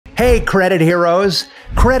Hey, credit heroes!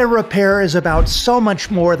 Credit repair is about so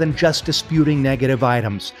much more than just disputing negative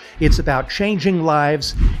items. It's about changing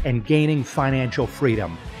lives and gaining financial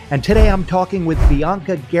freedom. And today I'm talking with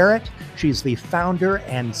Bianca Garrett. She's the founder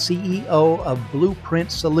and CEO of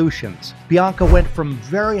Bluprint Solutions. Bianca went from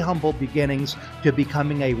very humble beginnings to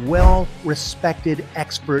becoming a well-respected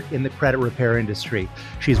expert in the credit repair industry.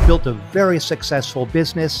 She's built a very successful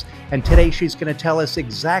business, and today she's going to tell us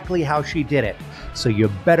exactly how she did it. So you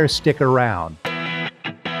better stick around.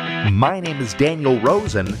 My name is Daniel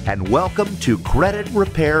Rosen, and welcome to Credit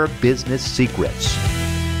Repair Business Secrets.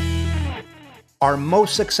 Our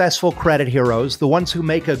most successful credit heroes, the ones who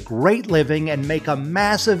make a great living and make a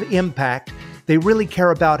massive impact, they really care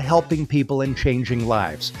about helping people and changing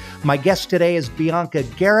lives. My guest today is Bianca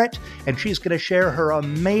Garrett, and she's going to share her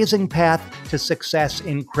amazing path to success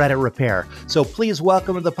in credit repair. So please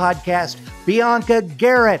welcome to the podcast, Bianca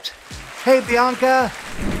Garrett. Hey, Bianca.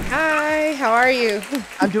 Hi, how are you?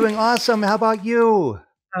 I'm doing awesome. How about you?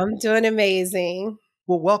 I'm doing amazing.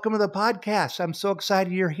 Well, welcome to the podcast. I'm so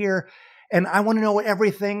excited you're here. And I want to know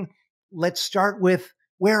everything. Let's start with,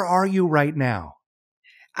 where are you right now?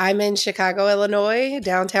 I'm in Chicago, Illinois,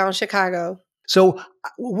 downtown Chicago. So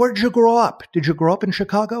where'd you grow up? Did you grow up in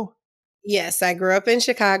Chicago? Yes, I grew up in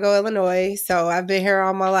Chicago, Illinois. So I've been here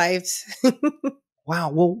all my life.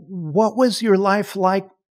 Wow. Well, what was your life like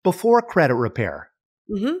before credit repair?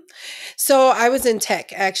 Mm-hmm. So I was in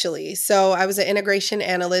tech, actually. So I was an integration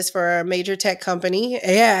analyst for a major tech company.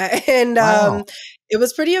 Yeah. And Wow. it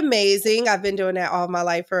was pretty amazing. I've been doing that all my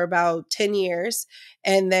life for about 10 years.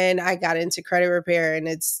 And then I got into credit repair and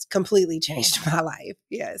it's completely changed my life.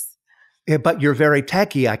 Yes. Yeah, but you're very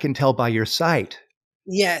techie. I can tell by your site.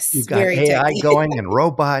 Yes. You've got Very AI techy. going and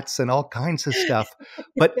robots and all kinds of stuff.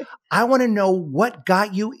 But I want to know what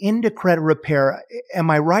got you into credit repair.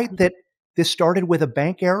 Am I right that this started with a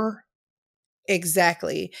bank error?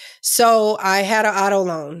 Exactly. So I had an auto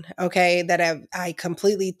loan, okay, that I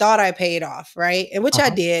completely thought I paid off, right? And which I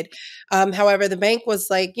Uh-huh. did. However, the bank was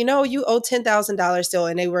like, you owe $10,000 still.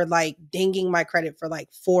 And they were like dinging my credit for like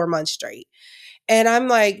 4 months straight. And I'm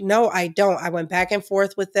like, no, I don't. I went back and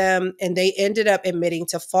forth with them and they ended up admitting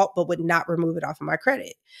to fault, but would not remove it off of my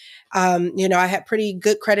credit. I had pretty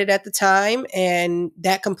good credit at the time and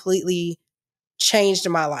that completely changed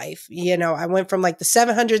my life. I went from like the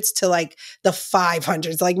 700s to like the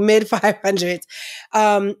 500s, like mid 500s.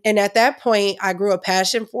 And at that point, I grew a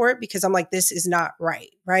passion for it because I'm like, this is not right.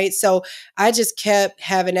 Right. So I just kept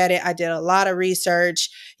having at it. I did a lot of research,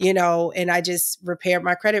 and I just repaired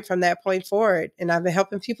my credit from that point forward. And I've been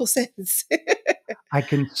helping people since. I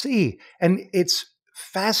can see. And it's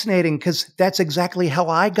fascinating because that's exactly how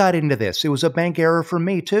I got into this. It was a bank error for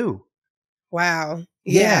me too. Wow.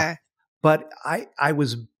 Yeah. Yeah. But I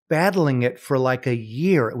was battling it for like a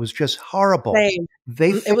year. It was just horrible. Same.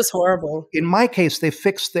 They It fixed, was horrible. in my case, they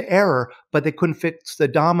fixed the error, but they couldn't fix the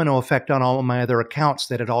domino effect on all of my other accounts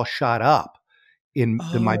that had all shot up.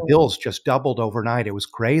 My Oh, bills just doubled overnight. It was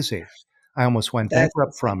crazy. I almost went that's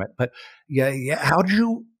bankrupt from it. But yeah. How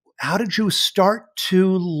did you start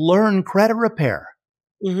to learn credit repair?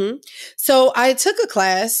 hmm So I took a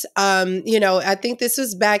class. I think this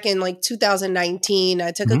was back in like 2019.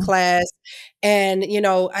 I took a Mhm. class, and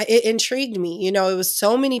it intrigued me. It was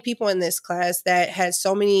so many people in this class that had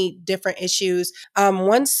so many different issues.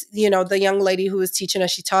 Once, the young lady who was teaching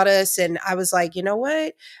us, she taught us, and I was like, you know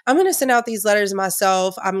what? I'm going to send out these letters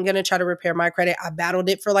myself. I'm going to try to repair my credit. I battled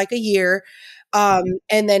it for like a year.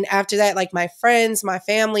 And then after that, like my friends, my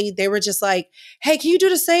family, they were just like, hey, can you do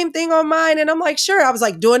the same thing on mine? And I'm like, sure. I was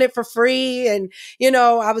like doing it for free. And,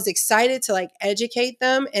 I was excited to like educate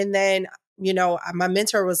them. And then, my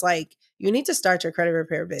mentor was like, you need to start your credit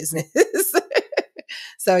repair business.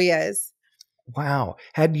 So, yes. Wow.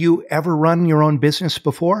 Had you ever run your own business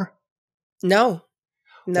before? No,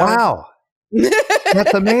 no. Wow.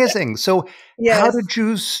 That's amazing. So how Yes. did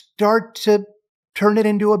you start to turn it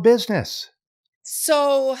into a business?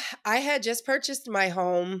 So I had just purchased my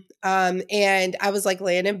home, and I was like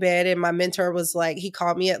laying in bed, and my mentor was like, he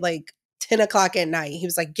called me at like 10 o'clock at night. He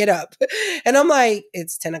was like, get up. And I'm like,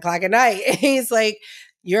 it's 10 o'clock at night. And he's like,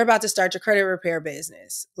 you're about to start your credit repair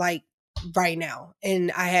business, like right now.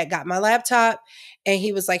 And I had got my laptop, and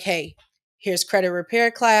he was like, hey, here's Credit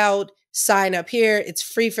Repair Cloud. sign up here. It's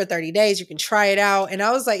free for 30 days. You can try it out. And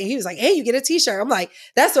I was like, he was like, hey, you get a t-shirt. I'm like,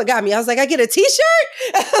 that's what got me. I was like, I get a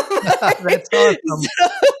t-shirt. That's awesome.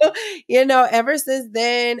 So, ever since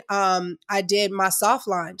then, I did my soft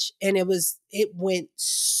launch and it went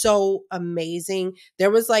so amazing.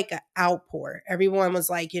 There was like an outpour. Everyone was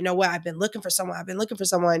like, you know what? I've been looking for someone. I've been looking for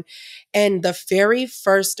someone. And the very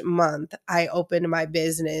first month I opened my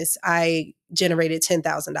business, I generated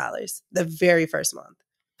 $10,000 the very first month.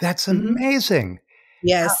 That's Mhm. amazing. How,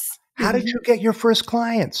 Yes. how did you get your first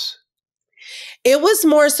clients? It was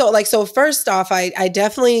more so like, so first off, I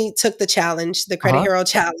definitely took the challenge, the Credit Uh-huh. Hero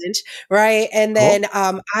challenge, right? And Cool.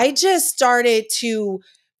 then I just started to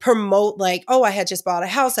promote like, oh, I had just bought a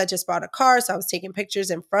house, I just bought a car. So I was taking pictures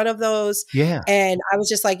in front of those. Yeah, And I was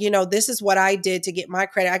just like, this is what I did to get my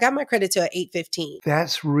credit. I got my credit to an 815.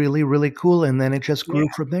 that's really, really cool. And then it just Yeah. grew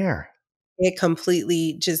from there. It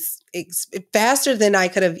completely just faster than I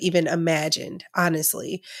could have even imagined,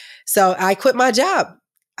 honestly. So I quit my job.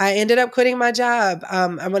 I ended up quitting my job. I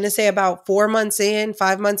want to say about 4 months in,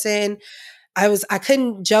 5 months in, I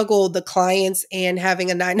couldn't juggle the clients and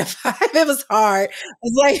having a 9 to 5. It was hard.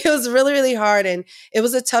 It was really, really hard. And it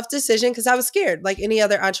was a tough decision because I was scared, like any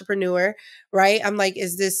other entrepreneur, right? I'm like,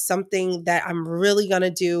 is this something that I'm really going to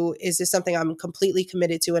do? Is this something I'm completely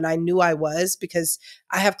committed to? And I knew I was because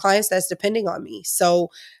I have clients that's depending on me. So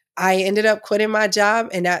I ended up quitting my job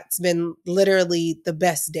and that's been literally the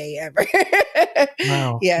best day ever.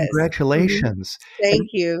 Wow, Yes. Mhm. congratulations. And Thank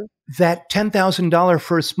you. that $10,000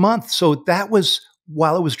 first month, so that was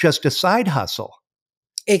while it was just a side hustle.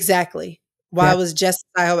 Exactly. While I That was just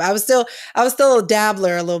I was still a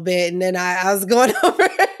dabbler a little bit, and then I was going over,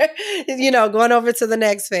 going over to the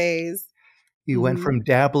next phase. you went Mhm. from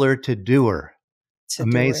dabbler to doer. To do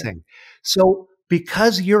it. Amazing. So,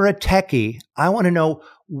 because you're a techie, I want to know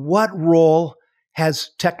what role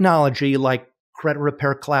has technology like credit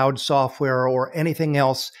repair cloud software or anything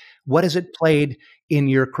else, what has it played in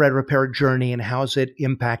your credit repair journey and how has it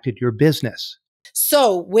impacted your business?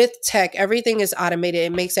 So with tech, everything is automated.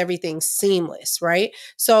 It makes everything seamless, right?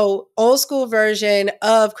 So old school version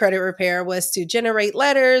of credit repair was to generate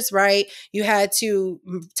letters, right? You had to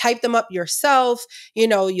type them up yourself.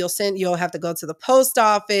 You'll have to go to the post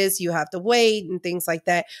office, you have to wait and things like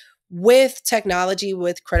that. With technology,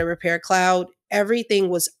 with Credit Repair Cloud, everything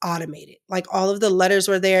was automated. Like all of the letters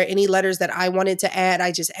were there. Any letters that I wanted to add,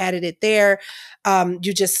 I just added it there.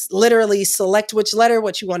 You just literally select which letter,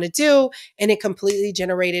 what you want to do, and it completely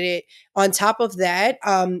generated it. On top of that,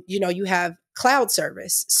 you have cloud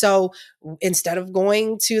service. So instead of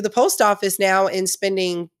going to the post office now and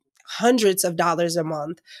spending hundreds of dollars a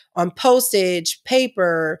month on postage,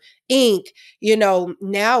 paper, ink,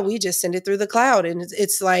 now we just send it through the cloud. And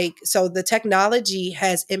it's like, so the technology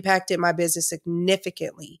has impacted my business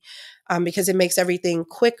significantly because it makes everything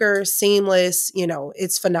quicker, seamless.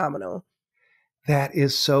 It's phenomenal. That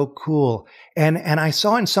is so cool. And I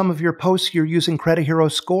saw in some of your posts you're using Credit Hero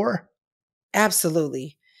Score.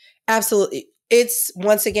 Absolutely. Absolutely. It's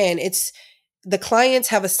once again, it's the clients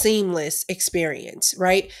have a seamless experience,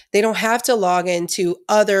 right? They don't have to log into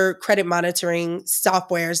other credit monitoring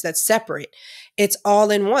softwares that's separate. It's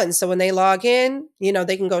all in one. So when they log in,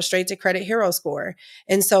 they can go straight to Credit Hero Score.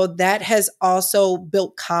 And so that has also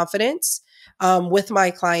built confidence with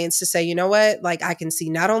my clients to say, you know what, like I can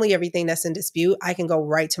see not only everything that's in dispute, I can go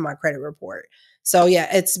right to my credit report. So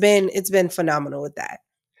yeah, it's been phenomenal with that.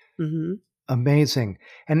 Mhm. Amazing.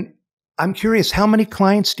 And I'm curious, how many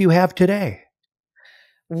clients do you have today?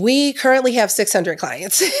 We currently have 600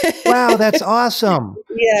 clients. Wow, that's awesome.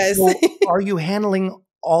 Yes. So, are you handling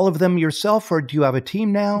all of them yourself or do you have a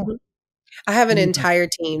team now? Mhm. I have an Mhm. entire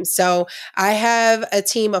team. So I have a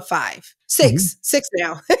team of five, Mhm. six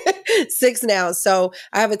now, six now. So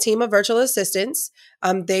I have a team of virtual assistants.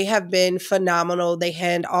 They have been phenomenal. They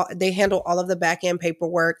handle all of the back end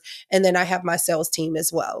paperwork, and then I have my sales team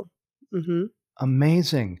as well. Hmm.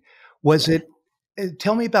 Amazing. Was Yeah, it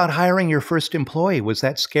tell me about hiring your first employee. Was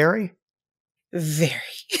that scary? very.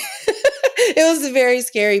 It was very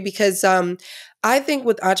scary because I think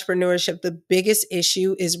with entrepreneurship, the biggest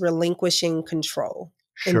issue is relinquishing control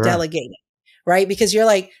and Sure. delegating, right? Because you're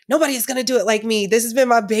like, nobody is going to do it like me. This has been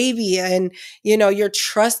my baby. And, you're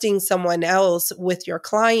trusting someone else with your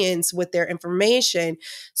clients, with their information.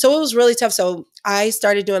 So it was really tough. So I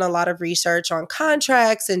started doing a lot of research on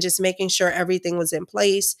contracts and just making sure everything was in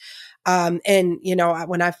place. And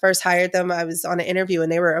when I first hired them, I was on an interview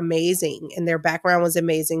and they were amazing and their background was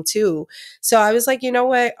amazing too. So I was like, you know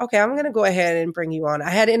what? Okay, I'm going to go ahead and bring you on. I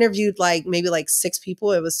had interviewed maybe six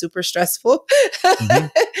people. It was super stressful.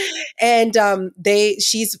 Mhm. And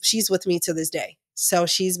she's with me to this day. So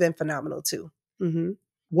she's been phenomenal too. Hmm.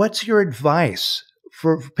 What's your advice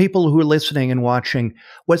for people who are listening and watching?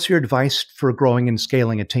 What's your advice for growing and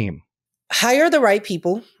scaling a team? Hire the right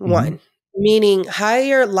people, Hmm. one, meaning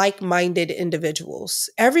hire like minded individuals.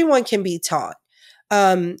 Everyone can be taught.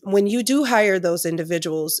 When you do hire those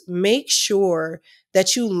individuals, make sure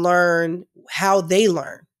that you learn how they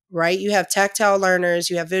learn, right? You have tactile learners,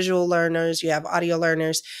 you have visual learners, you have audio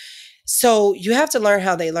learners. So you have to learn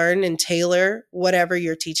how they learn and tailor whatever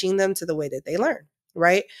you're teaching them to the way that they learn,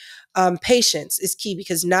 right? Patience is key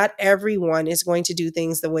because not everyone is going to do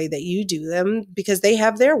things the way that you do them because they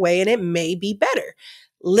have their way and it may be better.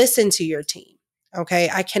 Listen to your team. Okay.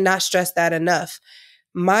 I cannot stress that enough.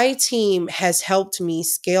 My team has helped me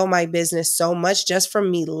scale my business so much just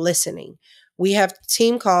from me listening. We have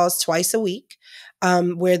team calls twice a week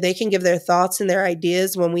where they can give their thoughts and their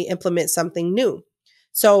ideas when we implement something new.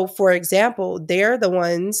 So, for example, they're the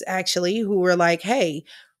ones actually who were like, hey,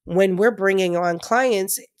 when we're bringing on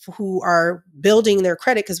clients who are building their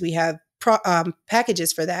credit, because we have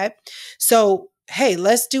packages for that. So, hey,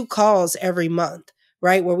 let's do calls every month,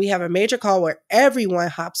 right? Where we have a major call where everyone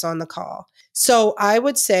hops on the call. So I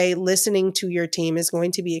would say listening to your team is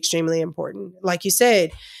going to be extremely important. Like you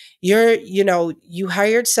said, you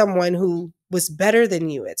hired someone who was better than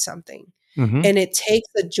you at something, Hmm. and it takes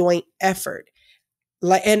a joint effort.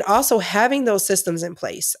 Like, and also having those systems in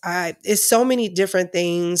place. It's so many different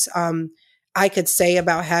things I could say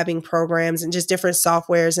about having programs and just different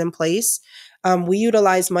softwares in place. We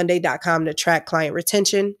utilize Monday.com to track client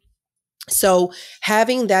retention. So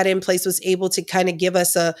having that in place was able to kind of give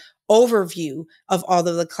us a overview of all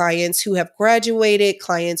of the clients who have graduated,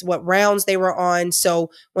 clients, what rounds they were on. So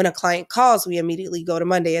when a client calls, we immediately go to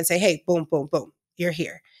Monday and say, hey, boom, boom, boom, you're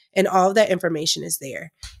here. And all of that information is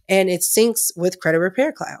there. And it syncs with Credit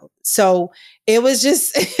Repair Cloud. So it was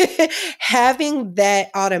just having that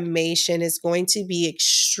automation is going to be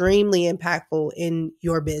extremely impactful in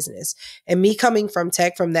your business. And me coming from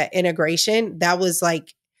tech, from that integration, that was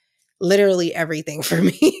like literally everything for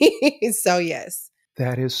me. So yes.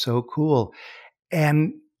 That is so cool.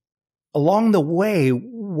 And along the way,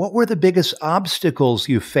 what were the biggest obstacles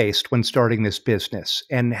you faced when starting this business,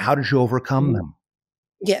 and how did you overcome them?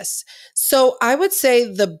 Yes. So I would say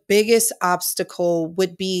the biggest obstacle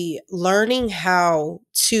would be learning how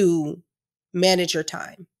to manage your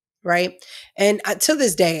time, right? And to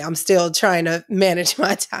this day, I'm still trying to manage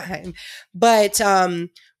my time. But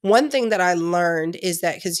one thing that I learned is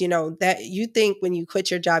that because you know that you think when you quit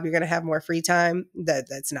your job you're going to have more free time,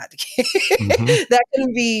 that's not the Hmm. case. That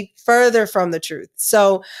can be further from the truth.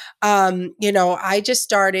 So, I just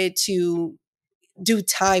started to do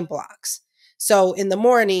time blocks. So in the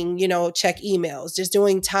morning, check emails, just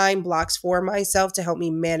doing time blocks for myself to help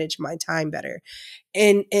me manage my time better.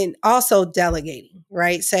 And also delegating,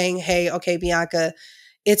 right? Saying, "Hey, okay, Bianca,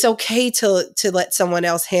 it's okay to let someone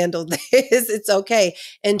else handle this. It's okay."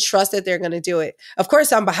 And trust that they're going to do it. Of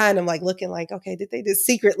course, I'm behind them like looking like, "Okay, did they just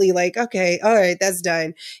secretly like, okay, all right, that's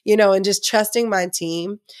done." And just trusting my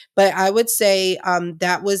team. But I would say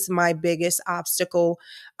that was my biggest obstacle.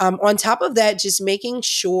 On top of that, just making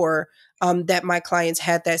sure that my clients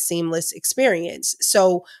had that seamless experience.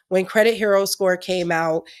 So when Credit Hero Score came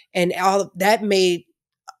out and all that made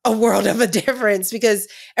a world of a difference because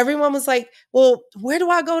everyone was like, well, where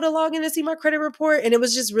do I go to log in to see my credit report? And it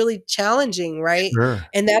was just really challenging, right? Sure.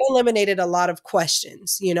 And that eliminated a lot of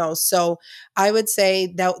questions. So I would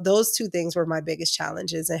say that those two things were my biggest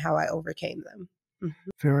challenges and how I overcame them. Mhm.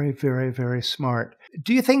 Very, very, very smart.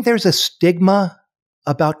 Do you think there's a stigma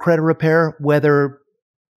about credit repair, whether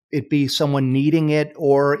it be someone needing it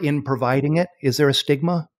or in providing it? Is there a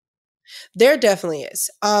stigma? There definitely is.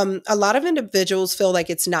 A lot of individuals feel like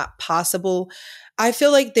it's not possible. I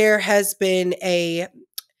feel like there has been a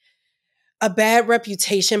bad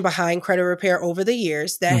reputation behind credit repair over the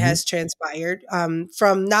years that Hmm. has transpired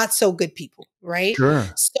from not so good people, right? Sure.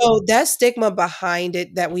 So that stigma behind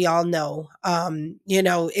it that we all know,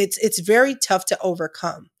 it's very tough to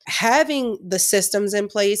overcome. Having the systems in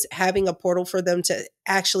place, having a portal for them to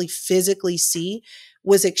actually physically see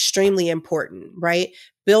was extremely important, right?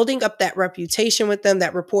 Building up that reputation with them,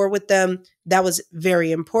 that rapport with them, that was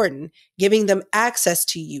very important. Giving them access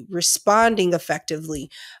to you, responding effectively,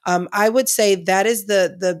 I would say that is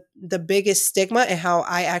the biggest stigma and how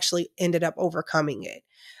I actually ended up overcoming it.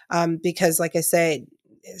 Because like I said,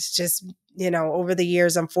 it's just, over the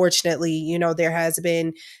years, unfortunately, there has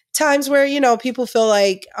been times where, people feel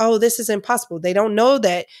like, oh, this is impossible. They don't know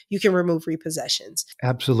that you can remove repossessions.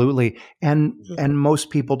 Absolutely. And Mhm. and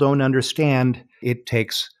most people don't understand it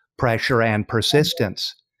takes pressure and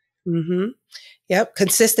persistence. Mm-hmm. Yep,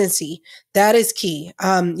 consistency. That is key.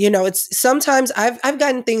 It's sometimes I've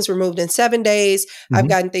gotten things removed in 7 days. I've Mhm.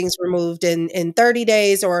 gotten things removed in 30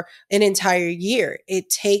 days or an entire year. It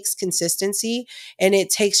takes consistency and it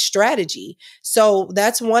takes strategy. So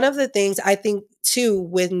that's one of the things I think too,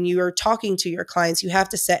 when you're talking to your clients, you have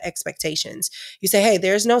to set expectations. You say, hey,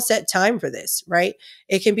 there's no set time for this, right?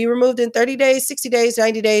 It can be removed in 30 days, 60 days,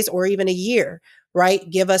 90 days, or even a year, right?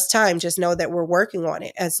 Give us time. Just know that we're working on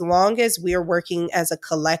it. As long as we're working as a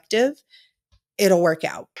collective, it'll work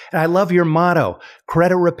out. And I love your motto: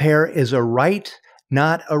 credit repair is a right,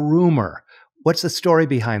 not a rumor. What's the story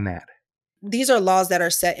behind that? These are laws that are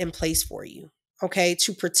set in place for you, okay,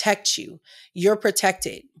 to protect you. You're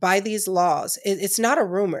protected by these laws. It's not a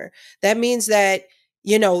rumor. That means that,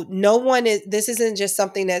 no one is, this isn't just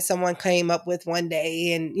something that someone came up with one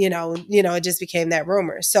day and, it just became that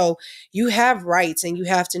rumor. So you have rights and you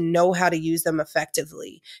have to know how to use them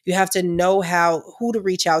effectively. You have to know who to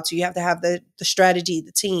reach out to. You have to have the strategy,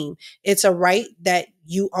 the team. It's a right that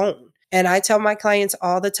you own. And I tell my clients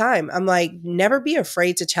all the time, I'm like, never be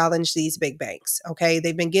afraid to challenge these big banks. Okay.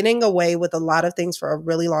 They've been getting away with a lot of things for a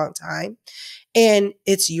really long time. And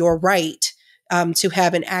it's your right to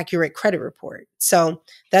have an accurate credit report. So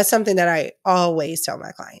that's something that I always tell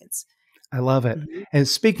my clients. I love it. Mhm. And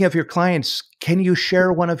speaking of your clients, can you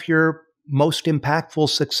share one of your most impactful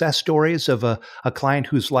success stories of a client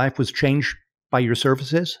whose life was changed by your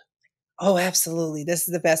services? Oh, absolutely. This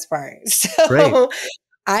is the best part. Great. So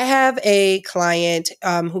I have a client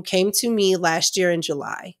who came to me last year in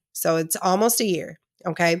July. So it's almost a year.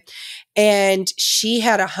 Okay. And she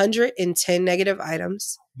had 110 negative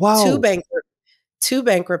items, two Wow. bank two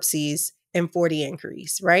bankruptcies and 40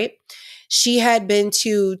 inquiries, right? She had been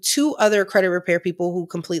to two other credit repair people who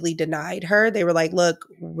completely denied her. They were like, look,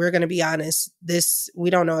 we're going to be honest.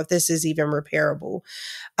 We don't know if this is even repairable.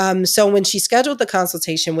 So when she scheduled the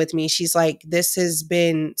consultation with me, she's like, this has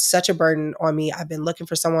been such a burden on me. I've been looking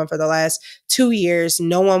for someone for the last 2 years.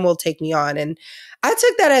 No one will take me on. And I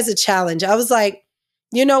took that as a challenge. I was like,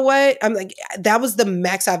 you know what? I'm like, that was the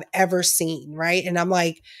max I've ever seen. Right. And I'm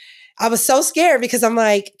like, I was so scared because I'm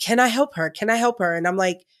like, can I help her? Can I help her? And I'm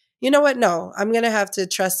like, you know what? No, I'm going to have to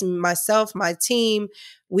trust myself, my team.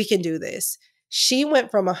 We can do this. She went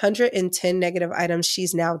from 110 negative items.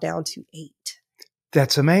 She's now down to 8.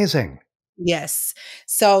 That's amazing. Yes.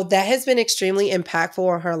 So that has been extremely impactful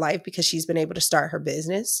on her life because she's been able to start her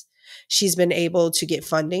business. She's been able to get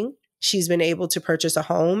funding. She's been able to purchase a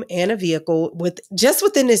home and a vehicle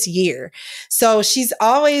within this year. So she's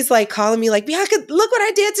always like calling me like, Bianca, look what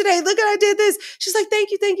I did today. Look what I did this. She's like, thank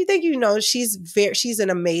you, thank you, thank you. She's an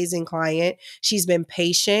amazing client. She's been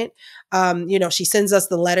patient. She sends us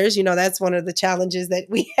the letters. That's one of the challenges that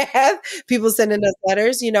we have. People sending us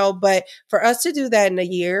letters, but for us to do that in a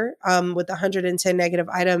year, with 110 negative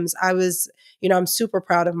items, I'm super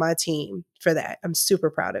proud of my team for that. I'm super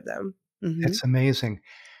proud of them. Mhm. That's amazing.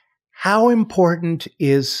 How important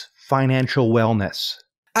is financial wellness?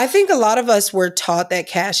 I think a lot of us were taught that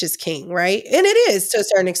cash is king, right? And it is to a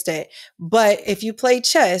certain extent. But if you play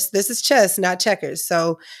chess, this is chess, not checkers.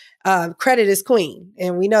 So credit is queen.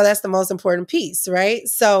 And we know that's the most important piece, right?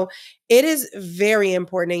 So it is very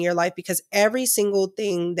important in your life because every single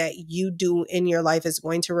thing that you do in your life is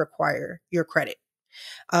going to require your credit.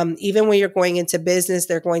 Even when you're going into business,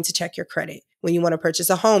 they're going to check your credit. When you want to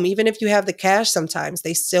purchase a home, even if you have the cash, sometimes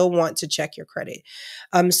they still want to check your credit.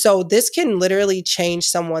 So this can literally change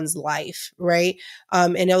someone's life, right?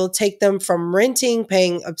 And it'll take them from renting,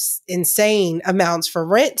 paying insane amounts for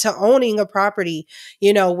rent to owning a property,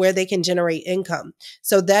 where they can generate income.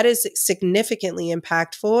 So that is significantly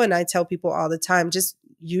impactful. And I tell people all the time, just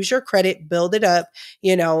use your credit, build it up,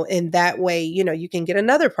 in that way, you can get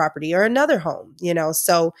another property or another home,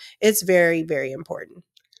 so it's very, very important.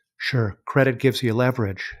 Sure. Credit gives you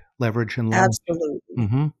leverage and loan. Absolutely.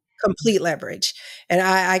 Hmm. Complete leverage. And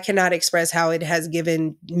I cannot express how it has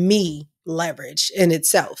given me leverage in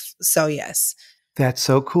itself. So yes. That's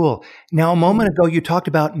so cool. Now, a moment Mhm. ago, you talked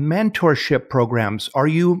about mentorship programs. Are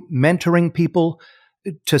you mentoring people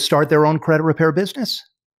to start their own credit repair business?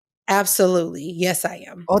 Absolutely. Yes, I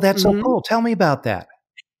am. Oh, that's so Mhm. cool. Tell me about that.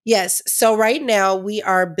 Yes. So right now we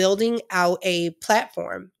are building out a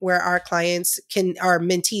platform where our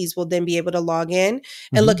mentees will then be able to log in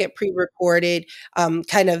and Hmm. look at pre-recorded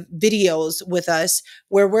kind of videos with us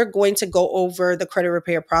where we're going to go over the credit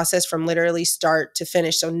repair process from literally start to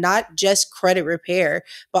finish. So not just credit repair,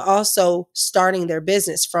 but also starting their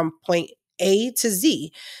business from point A to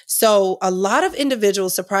Z. So a lot of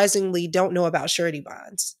individuals surprisingly don't know about surety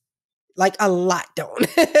bonds. Like a lot don't.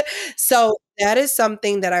 So that is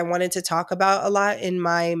something that I wanted to talk about a lot in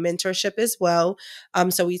my mentorship as well.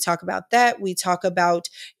 So we talk about that. We talk about,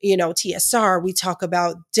 TSR. We talk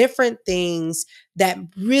about different things that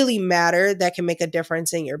really matter that can make a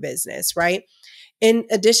difference in your business, right? In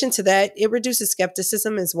addition to that, it reduces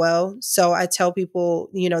skepticism as well. So I tell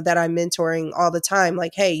people, that I'm mentoring all the time,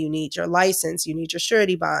 like, hey, you need your license, you need your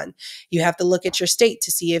surety bond. You have to look at your state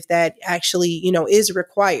to see if that actually, is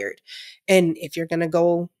required. And if you're going to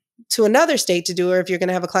go to another state to do, or if you're going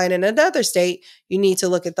to have a client in another state, you need to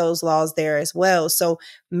look at those laws there as well. So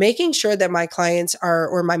making sure that my clients are,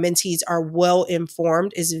 or my mentees are well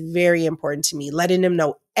informed is very important to me, letting them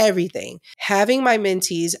know everything. Having my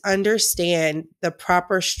mentees understand the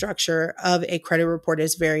proper structure of a credit report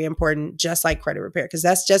is very important, just like credit repair, because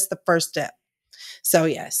that's just the first step. So,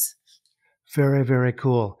 yes. Very, very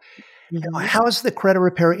cool. Mhm. How has the credit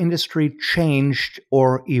repair industry changed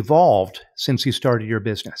or evolved since you started your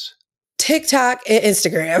business? TikTok and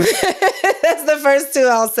Instagram. That's the first two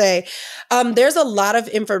I'll say. There's a lot of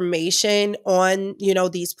information on,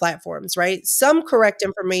 these platforms, right? Some correct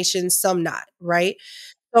information, some not, right?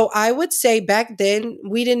 So I would say back then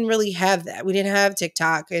we didn't really have that. We didn't have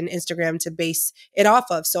TikTok and Instagram to base it off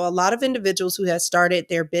of. So a lot of individuals who had started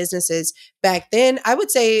their businesses back then, I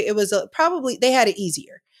would say it was probably they had it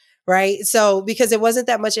easier, right? So because it wasn't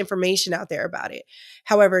that much information out there about it.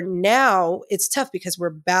 However, now it's tough because we're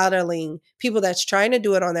battling people that's trying to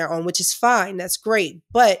do it on their own, which is fine. That's great.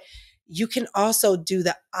 But you can also do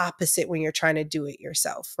the opposite when you're trying to do it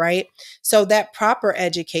yourself, right? So that proper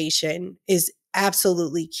education is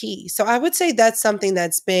absolutely key. So I would say that's something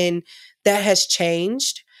that has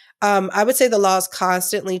changed. I would say the laws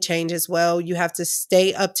constantly change as well. You have to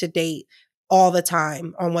stay up to date all the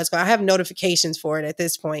time on what's going on. I have notifications for it at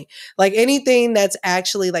this point. Like anything that's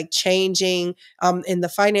actually like changing in the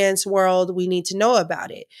finance world, we need to know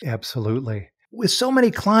about it. Absolutely. With so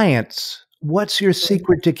many clients, what's your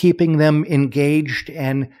secret to keeping them engaged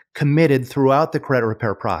and committed throughout the credit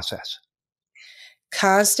repair process?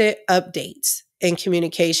 Constant updates and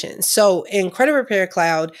communication. So in Credit Repair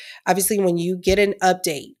Cloud, obviously, when you get an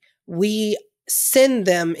update, we send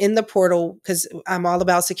them in the portal because I'm all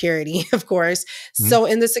about security, of course. Mhm. So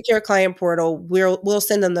in the secure client portal, we'll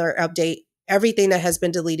send them their update, everything that has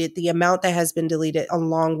been deleted, the amount that has been deleted,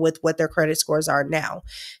 along with what their credit scores are now.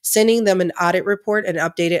 Sending them an audit report, an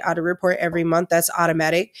updated audit report every month. That's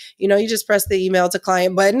automatic. You just press the email to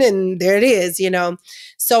client button and there it is.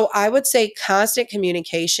 So I would say constant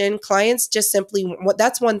communication. Clients just simply,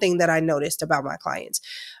 that's one thing that I noticed about my clients,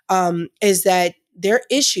 is that their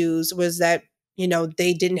issues was that,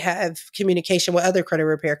 they didn't have communication with other credit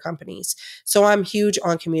repair companies. So I'm huge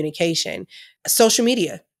on communication. Social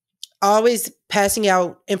media, always passing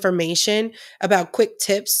out information about quick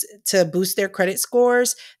tips to boost their credit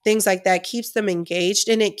scores, things like that keeps them engaged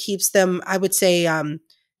and it keeps them, I would say,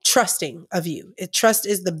 trusting of you. Trust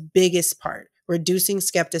is the biggest part. Reducing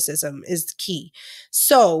skepticism is key.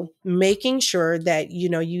 So making sure that,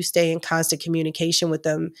 you stay in constant communication with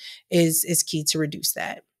them is key to reduce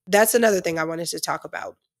that. That's another thing I wanted to talk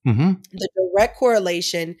about. Hmm. The direct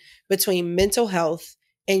correlation between mental health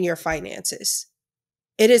and your finances.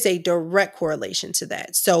 It is a direct correlation to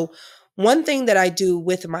that. So, one thing that I do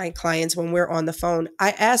with my clients when we're on the phone,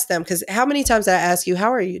 I ask them, because how many times I ask you,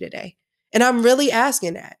 how are you today? And I'm really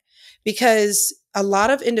asking that because a lot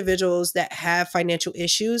of individuals that have financial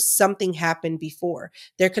issues, something happened before.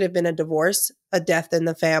 There could have been a divorce, a death in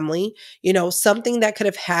the family, something that could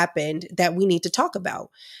have happened that we need to talk about.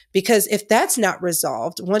 Because if that's not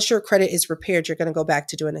resolved, once your credit is repaired, you're going to go back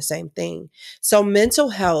to doing the same thing. So mental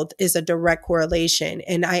health is a direct correlation.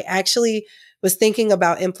 And I actually was thinking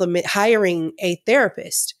about hiring a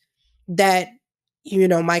therapist that,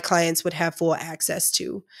 my clients would have full access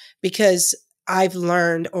to, because I've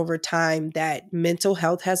learned over time that mental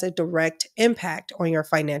health has a direct impact on your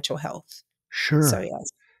financial health. So Sure.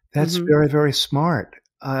 yes. That's Hmm. very, very smart.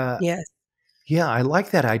 Yes. Yeah, I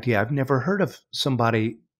like that idea. I've never heard of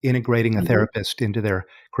somebody integrating a Hmm. therapist into their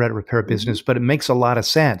credit repair Hmm. business, but it makes a lot of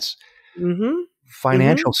sense. Hmm.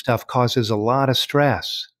 Financial Hmm. stuff causes a lot of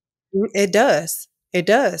stress. It does. It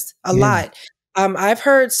does a Yeah, lot. I've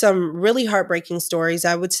heard some really heartbreaking stories.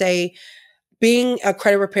 I would say being a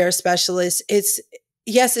credit repair specialist,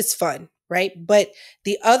 yes, it's fun, right? But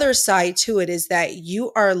the other side to it is that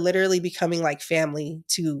you are literally becoming like family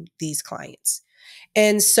to these clients.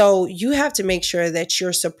 And so you have to make sure that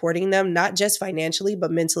you're supporting them, not just financially,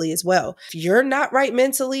 but mentally as well. If you're not right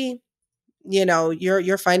mentally,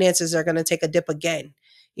 your finances are going to take a dip again.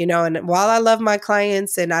 And while I love my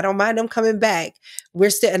clients and I don't mind them coming back, we're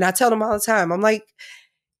still, and I tell them all the time, I'm like,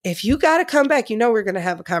 if you got to come back, we're going to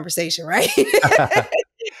have a conversation, right?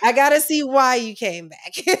 I got to see why you came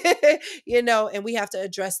back, and we have to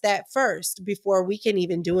address that first before we can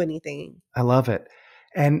even do anything. I love it.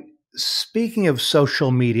 And speaking of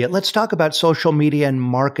social media, let's talk about social media and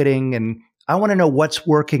marketing. And I want to know what's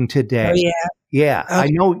working Oh, today. yeah. Yeah, I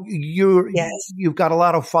Okay. know Yes. you've got a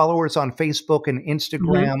lot of followers on Facebook and Hmm.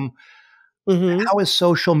 Instagram. Hmm. How has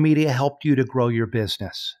social media helped you to grow your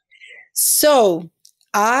business? So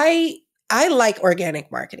I I like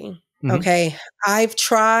organic marketing. Hmm. Okay. I've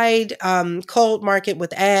tried cold market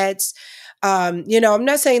with ads. I'm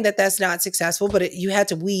not saying that that's not successful, but you had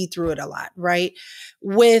to weed through it a lot, right?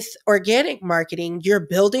 With organic marketing, you're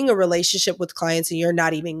building a relationship with clients and you're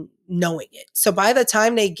not even knowing it. So by the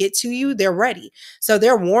time they get to you, they're ready. So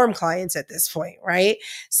they're warm clients at this point, right?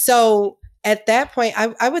 So at that point,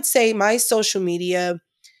 I would say my social media,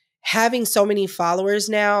 having so many followers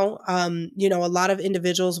now, a lot of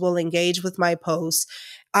individuals will engage with my posts.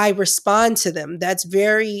 I respond to them. That's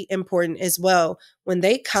very important as well. When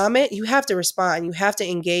they comment, you have to respond. You have to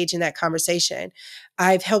engage in that conversation.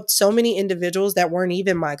 I've helped so many individuals that weren't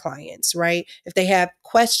even my clients, right? If they have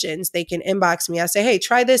questions, they can inbox me. I say, hey,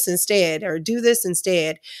 try this instead or do this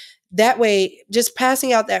instead. That way, just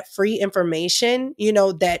passing out that free information,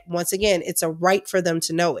 that once again, it's a right for them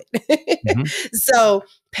to know it. Hmm. So,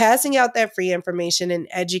 passing out that free information and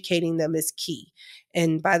educating them is key.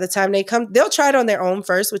 And by the time they come, they'll try it on their own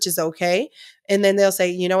first, which is okay. And then they'll say,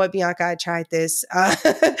 you know what, Bianca, I tried this.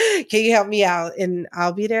 Can you help me out? And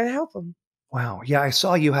I'll be there to help them. Wow. Yeah, I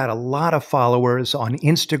saw you had a lot of followers on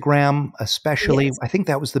Instagram, especially. Yes. I think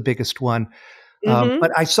that was the biggest one. But Hmm.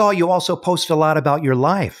 I saw you also post a lot about your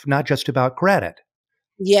life, not just about credit.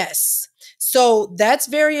 Yes. So that's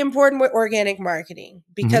very important with organic marketing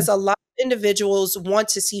Hmm. because a lot of individuals want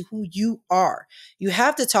to see who you are. You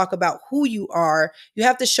have to talk about who you are. You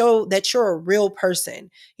have to show that you're a real person.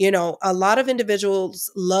 A lot of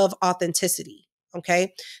individuals love authenticity.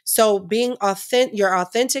 Okay. So being authentic, your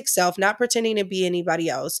authentic self, not pretending to be anybody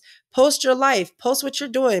else. Post your life, post what you're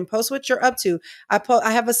doing, post what you're up to.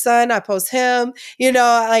 I have a son, I post him,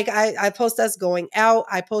 like I post us going out.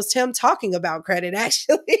 I post him talking about credit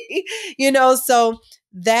actually, so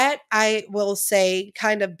that I will say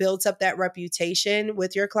kind of builds up that reputation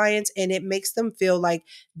with your clients and it makes them feel like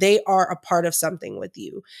they are a part of something with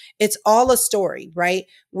you. It's all a story, right?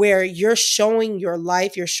 Where you're showing your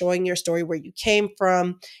life, you're showing your story, where you came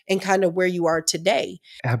from and kind of where you are today.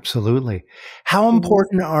 Absolutely. How Mhm.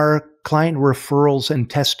 important are client referrals and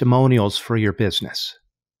testimonials for your business?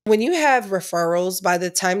 When you have referrals, by the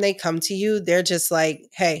time they come to you, they're just like,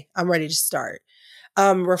 hey, I'm ready to start.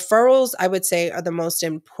 Referrals, I would say, are the most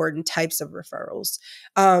important types of referrals,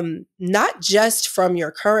 not just from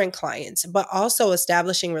your current clients, but also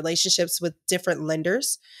establishing relationships with different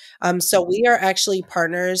lenders. So we are actually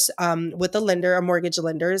partners with a lender, a mortgage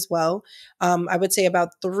lender as well. I would say about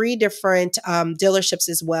three different dealerships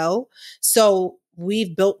as well. So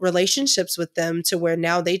we've built relationships with them to where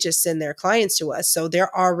now they just send their clients to us. So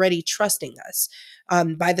they're already trusting us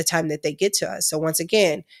by the time that they get to us. So once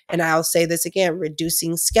again, and I'll say this again,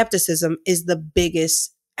 reducing skepticism is the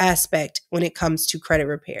biggest aspect when it comes to credit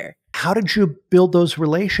repair. How did you build those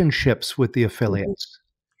relationships with the Mhm. affiliates?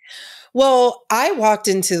 Well, I walked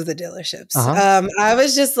into the dealerships. Uh-huh. I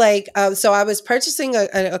was just like, so I was purchasing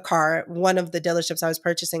a car, one of the dealerships, I was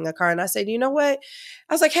purchasing a car, and I said, you know what?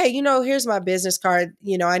 I was like, hey, here's my business card.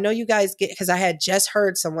 I know you guys get, because I had just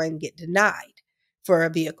heard someone get denied for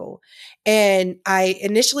a vehicle. And I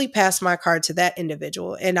initially passed my card to that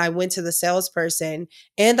individual, and I went to the salesperson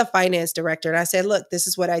and the finance director, and I said, look, this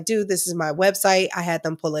is what I do. This is my website. I had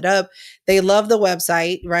them pull it up. They love the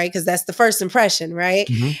website, right? Because that's the first impression, right?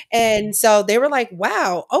 Hmm. And so they were like,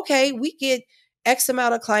 wow, okay, we get X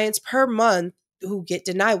amount of clients per month who get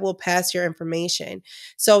denied. We'll pass your information.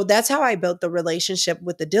 So that's how I built the relationship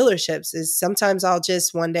with the dealerships. Is sometimes I'll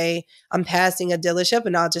just one day I'm passing a dealership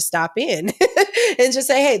and I'll just stop in and just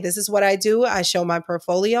say, hey, this is what I do. I show my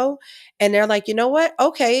portfolio. And they're like, you know what?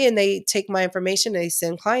 Okay. And they take my information and they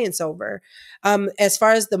send clients over. As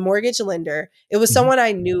far as the mortgage lender, it was Hmm. someone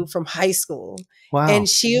I knew from high school. Wow. And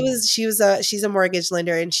she's a mortgage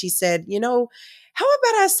lender, and she said, how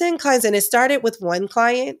about I send clients? And it started with one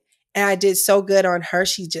client, and I did so good on her,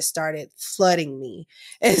 she just started flooding me.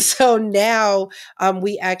 And so now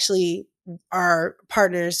we actually are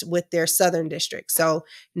partners with their southern district. So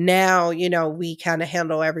now, we kind of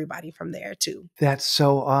handle everybody from there too. That's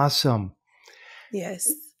so awesome. Yes.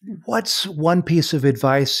 What's one piece of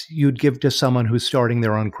advice you'd give to someone who's starting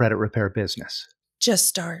their own credit repair business? Just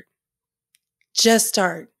start. Just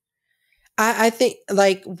start. I think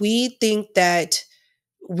like we think that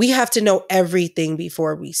we have to know everything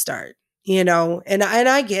before we start, you know, and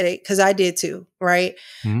I get it because I did too, right?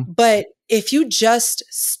 Mhm. But if you just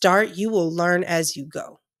start, you will learn as you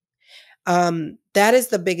go. That is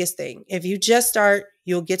the biggest thing. If you just start,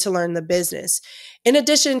 you'll get to learn the business. In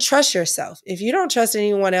addition, trust yourself. If you don't trust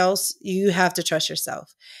anyone else, you have to trust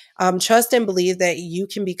yourself. Trust and believe that you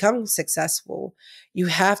can become successful. You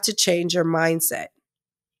have to change your mindset.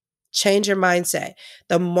 Change your mindset.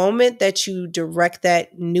 The moment that you direct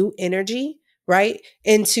that new energy, right,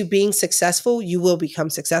 into being successful, you will become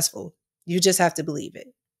successful. You just have to believe it.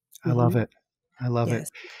 I love Hmm. it. I love it.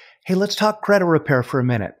 Yes. Hey, let's talk credit repair for a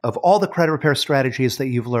minute. Of all the credit repair strategies that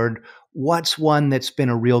you've learned, what's one that's been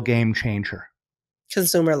a real game changer?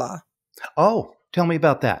 Consumer law. Oh, tell me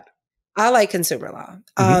about that. I like consumer law.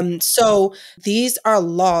 Hmm. So these are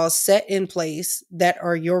laws set in place that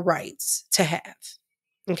are your rights to have.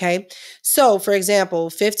 Okay. So, for example,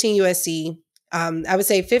 15 USC, I would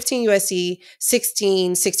say 15 USC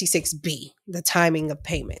 1666B, the timing of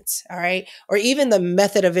payments. All right. Or even the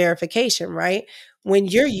method of verification, right? When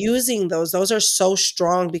you're using those are so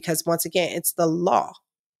strong because once again, it's the law.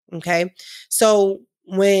 Okay. So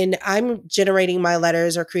when I'm generating my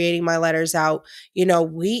letters or creating my letters out, you know,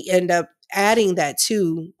 we end up adding that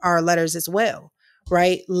to our letters as well,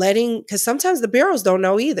 right? Because sometimes the bureaus don't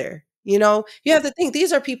know either. You know, you have to think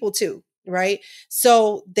these are people too, right?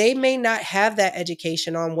 So they may not have that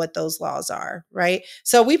education on what those laws are, right?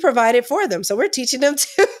 So we provide it for them. So we're teaching them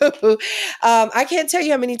too. I can't tell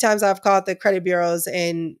you how many times I've called the credit bureaus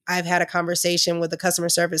and I've had a conversation with a customer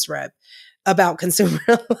service rep about consumer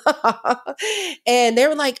law. And they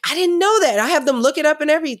were like, I didn't know that. I have them look it up and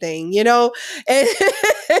everything, you know, and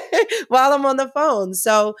while I'm on the phone.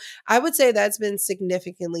 So I would say that's been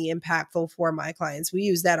significantly impactful for my clients. We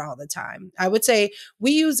use that all the time. I would say we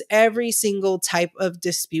use every single type of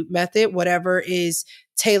dispute method, whatever is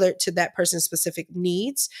tailored to that person's specific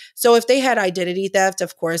needs. So if they had identity theft,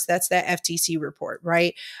 of course, that's that FTC report,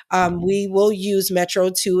 right? We will use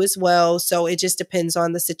Metro 2 as well. So it just depends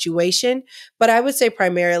on the situation. But I would say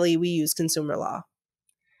primarily we use consumer law.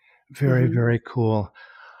 Very, Hmm. very cool.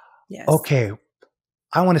 Yes. Okay,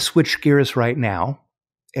 I want to switch gears right now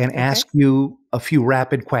and Okay. ask you a few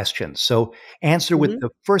rapid questions. So answer with Hmm. the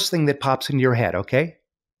first thing that pops into your head, okay?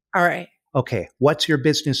 All right. Okay, what's your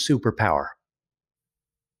business superpower?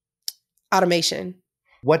 Automation,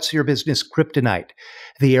 What's your business kryptonite?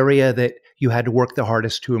 The area that you had to work the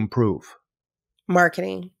hardest to improve?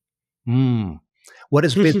 marketing. Hmm. What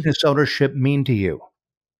does business ownership mean to you?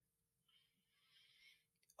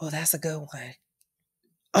 Oh, that's a good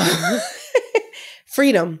one.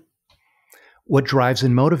 Freedom, What drives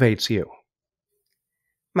and motivates you?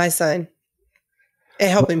 my son, and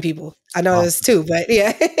What, helping people. I know this awesome. too, but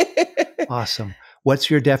yeah. Awesome. What's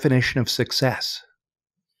your definition of success?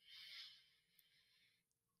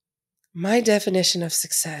 My definition of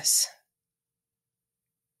success,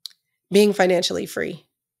 being financially free,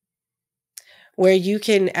 where you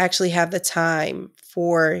can actually have the time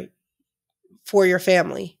for your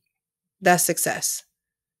family. That's success.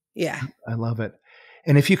 Yeah. I love it.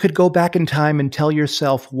 And if you could go back in time and tell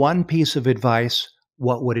yourself one piece of advice,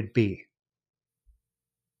 what would it be?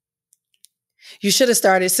 You should have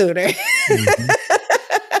started sooner. Mhm.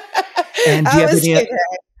 And I would say that.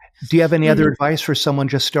 do you have any other Mhm. advice for someone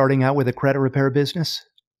just starting out with a credit repair business?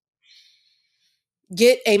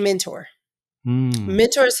 Get a mentor. Mm,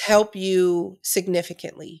 Mentors help you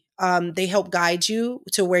significantly. They help guide you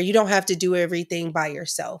to where you don't have to do everything by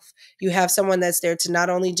yourself. You have someone that's there to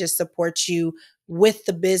not only just support you with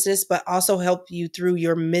the business, but also help you through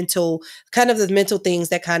your mental, kind of the mental things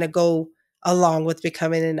that kind of go along with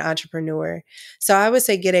becoming an entrepreneur. So I would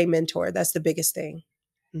say get a mentor. That's the biggest thing.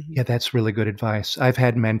 Hmm. yeah, that's really good advice. I've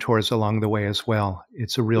had mentors along the way as well.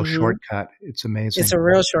 It's a real Hmm. shortcut. It's It's amazing. a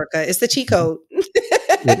real shortcut. It's the cheat Mhm. code.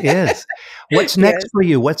 It is. What's next Yes. for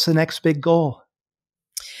you? What's the next big goal?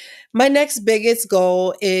 My next biggest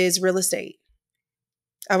goal is real estate.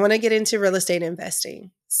 I want to get into real estate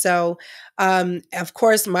investing. So, of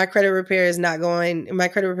course, my credit repair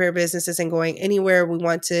business isn't going anywhere.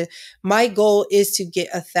 My goal is to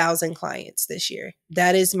get 1,000 clients this year.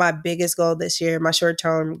 That is my biggest goal this year. My short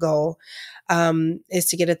term goal is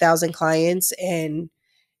to get 1,000 clients and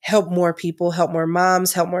help more people, help more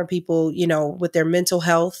moms, help more people, you know, with their mental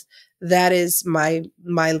health. That is my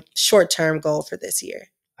short term goal for this year.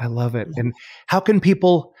 I love it. And how can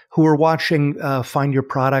people who are watching find your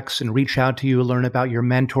products and reach out to you, learn about your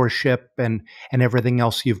mentorship and everything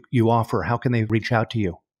else you offer? How can they reach out to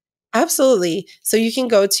you? Absolutely. So you can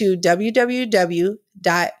go to www.bluprint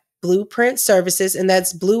services, and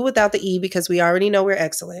that's blue without the E because we already know we're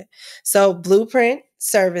excellent. So Bluprint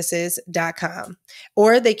bluprintservices.com.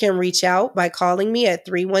 Or they can reach out by calling me at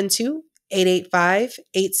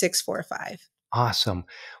 312-885-8645. Awesome.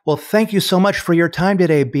 Well, thank you so much for your time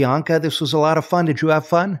today, Bianca. This was a lot of fun. Did you have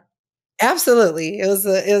fun? Absolutely. It was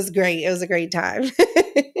great. It was a great time.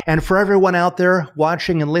 And for everyone out there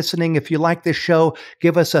watching and listening, if you like this show,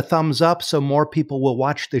 give us a thumbs up so more people will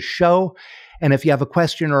watch this show. And if you have a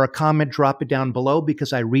question or a comment, drop it down below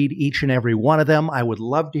because I read each and every one of them. I would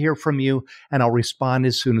love to hear from you, and I'll respond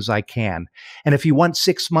as soon as I can. And if you want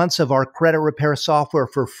 6 months of our credit repair software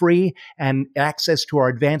for free and access to our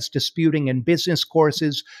advanced disputing and business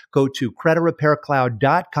courses, go to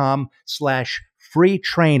creditrepaircloud.com/free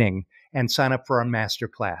training and sign up for our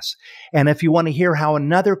masterclass. And if you want to hear how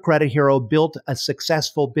another credit hero built a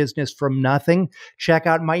successful business from nothing, check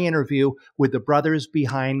out my interview with the brothers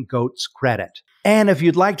behind Goats Credit. And if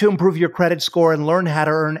you'd like to improve your credit score and learn how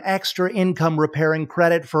to earn extra income repairing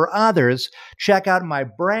credit for others, check out my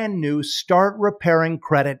brand new Start Repairing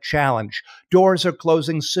Credit Challenge. Doors are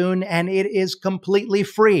closing soon and it is completely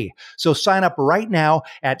free. So sign up right now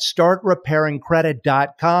at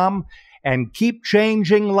startrepairingcredit.com and keep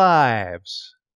changing lives.